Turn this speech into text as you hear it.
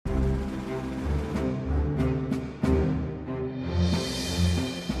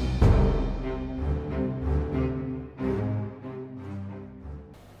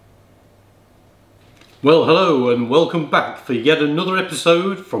Well, hello and welcome back for yet another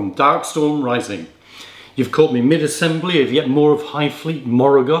episode from Darkstorm Rising. You've caught me mid-assembly of yet more of Highfleet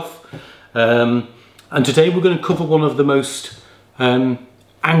Morgoth, and today we're going to cover one of the most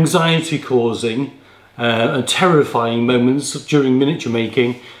anxiety-causing and terrifying moments during miniature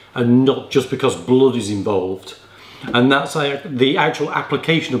making, and not just because blood is involved. And that's the actual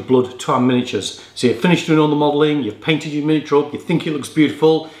application of blood to our miniatures. So you've finished doing all the modelling, you've painted your miniature up, you think it looks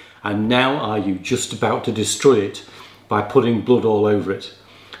beautiful, and now are you just about to destroy it by putting blood all over it.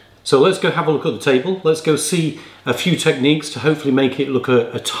 So let's go have a look at the table. Let's go see a few techniques to hopefully make it look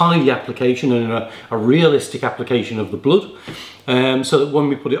a tidy application and a realistic application of the blood, so that when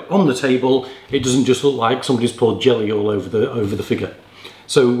we put it on the table it doesn't just look like somebody's poured jelly all over the figure.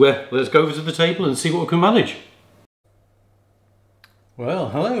 So let's go over to the table and see what we can manage. Well,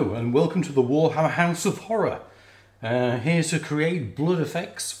 hello and welcome to the Warhammer House of Horror. Here to create blood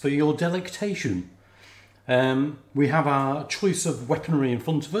effects for your delectation. We have our choice of weaponry in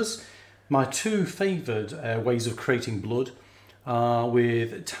front of us. My two favoured ways of creating blood are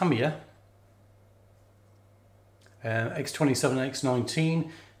with Tamiya, X27 and X19.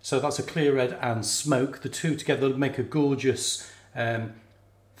 So that's a clear red and smoke. The two together make a gorgeous,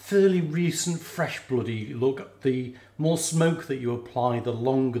 fairly recent, fresh bloody look. The more smoke that you apply, the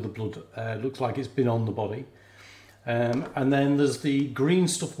longer the blood looks like it's been on the body. And then there's the Green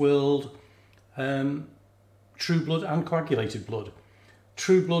Stuff World True Blood and Coagulated Blood.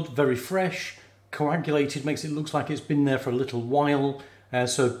 True Blood, very fresh. Coagulated makes it look like it's been there for a little while.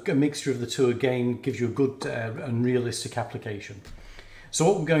 So a mixture of the two again gives you a good and realistic application. So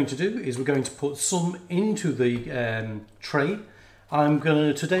what we're going to do is we're going to put some into the tray.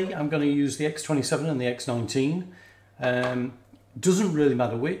 Today I'm going to use the X27 and the X19. Doesn't really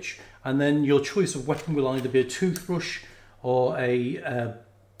matter which. And then your choice of weapon will either be a toothbrush or a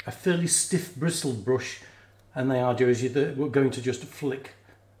fairly stiff bristled brush, and the idea is we're going to just flick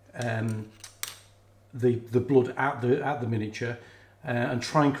the blood at the miniature and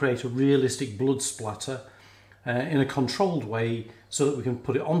try and create a realistic blood splatter in a controlled way, so that we can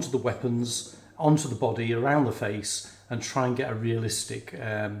put it onto the weapons, onto the body, around the face, and try and get a realistic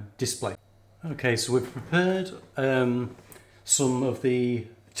display. Okay, so we've prepared some of the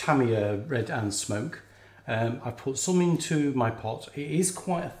Tamiya red and smoke. I put some into my pot. It is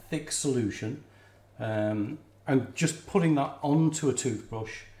quite a thick solution, and just putting that onto a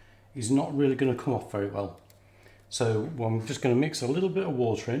toothbrush is not really going to come off very well. So I'm just going to mix a little bit of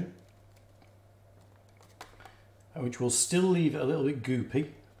water in, which will still leave it a little bit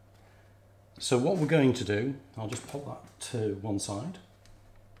goopy. So what we're going to do, I'll just pop that to one side,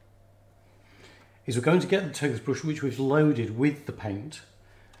 is we're going to get the toothbrush which we've loaded with the paint.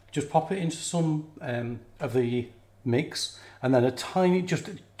 Just pop it into some of the mix, and then just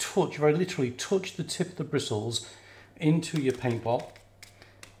touch, very literally touch the tip of the bristles into your paint pot.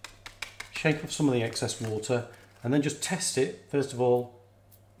 Shake off some of the excess water, and then just test it. First of all,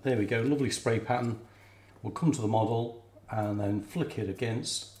 there we go, lovely spray pattern. We'll come to the model and then flick it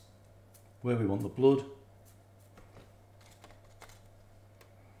against where we want the blood.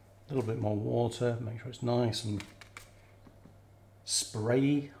 A little bit more water, make sure it's nice and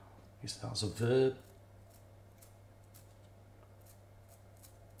spray. That's a verb.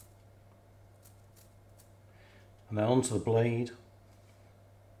 And then onto the blade.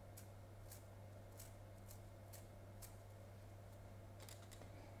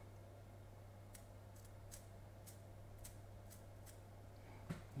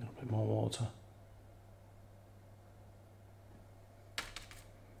 A little bit more water.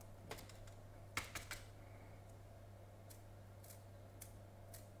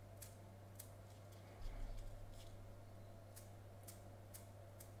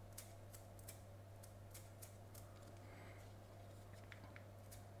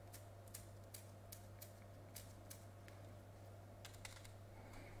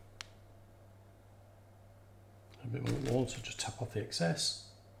 A bit more water, just tap off the excess.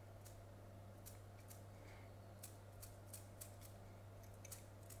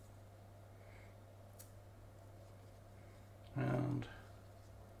 And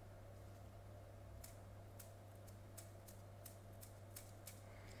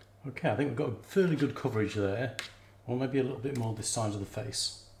okay, I think we've got a fairly good coverage there, or maybe a little bit more this side of the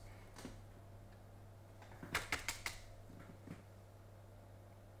face.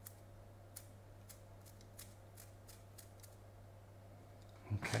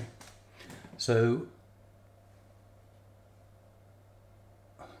 Okay, so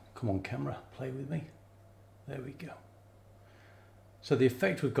come on camera, play with me. There we go. So the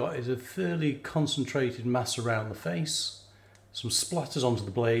effect we've got is a fairly concentrated mass around the face, some splatters onto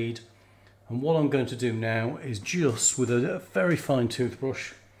the blade, And what I'm going to do now is just with a very fine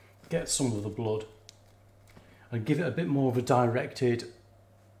toothbrush get some of the blood and give it a bit more of a directed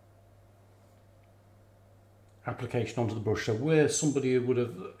application onto the brush. So where somebody would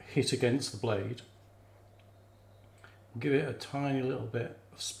have hit against the blade, give it a tiny little bit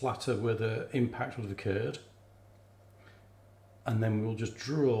of splatter where the impact would have occurred, and then we'll just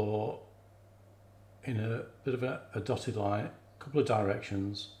draw in a bit of a dotted line, a couple of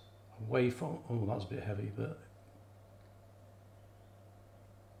directions away from, oh that's a bit heavy, but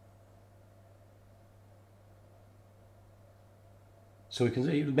so we can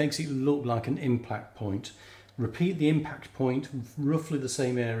see it makes it look like an impact point. Repeat the impact point, roughly the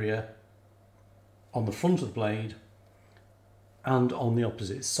same area on the front of the blade and on the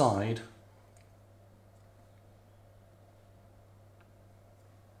opposite side.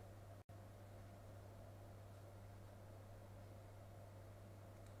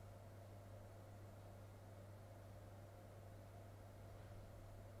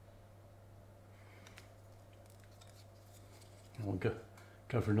 And we'll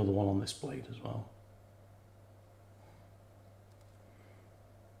go for another one on this blade as well.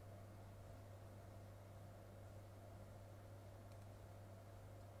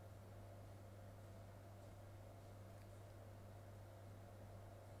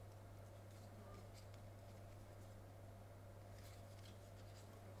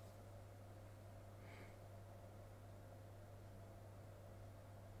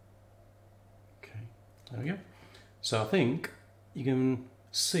 There we go. So I think you can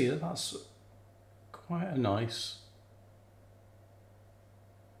see that that's quite a nice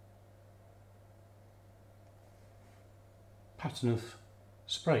pattern of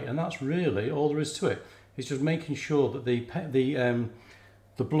spray, and that's really all there is to it. It's just making sure that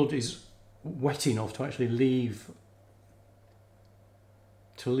the blood is wet enough to actually leave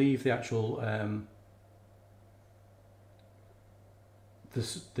the actual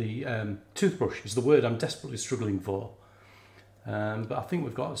the toothbrush is the word I'm desperately struggling for. But I think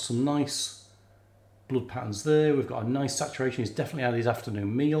we've got some nice blood patterns there. We've got a nice saturation. He's definitely had his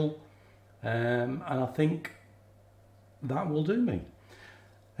afternoon meal, and I think that will do me.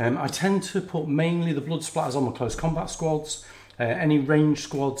 I tend to put mainly the blood splatters on my close combat squads. Any range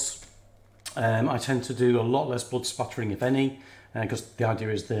squads, I tend to do a lot less blood splattering, if any, because the idea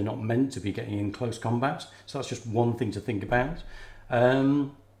is they're not meant to be getting in close combat. So that's just one thing to think about.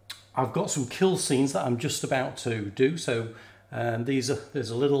 I've got some kill scenes that I'm just about to do. So there's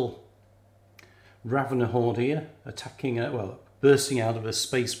a little Ravener horde here attacking, bursting out of a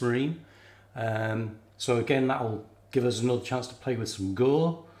space marine. So again, that'll give us another chance to play with some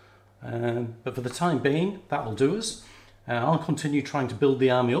gore. But for the time being, that'll do us. I'll continue trying to build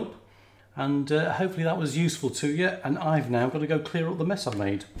the army up, and hopefully that was useful to you. And I've now got to go clear up the mess I've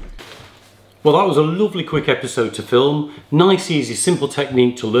made. Well, that was a lovely quick episode to film. Nice, easy, simple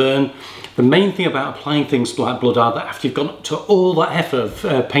technique to learn. The main thing about applying things like blood art, that after you've gone to all that effort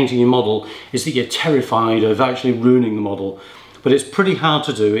of painting your model, is that you're terrified of actually ruining the model. But it's pretty hard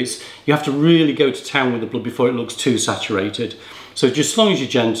to do. You have to really go to town with the blood before it looks too saturated. So just as long as you're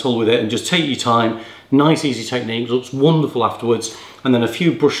gentle with it and just take your time, nice, easy technique, looks wonderful afterwards, and then a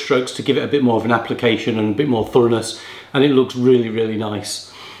few brush strokes to give it a bit more of an application and a bit more thoroughness, and it looks really, really nice.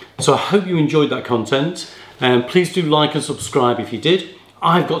 So I hope you enjoyed that content, and please do like and subscribe if you did.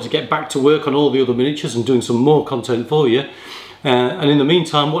 I've got to get back to work on all the other miniatures and doing some more content for you. And in the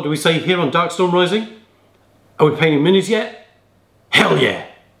meantime, what do we say here on Darkstorm Rising? Are we painting minis yet? Hell yeah!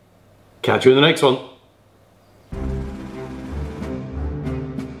 Catch you in the next one.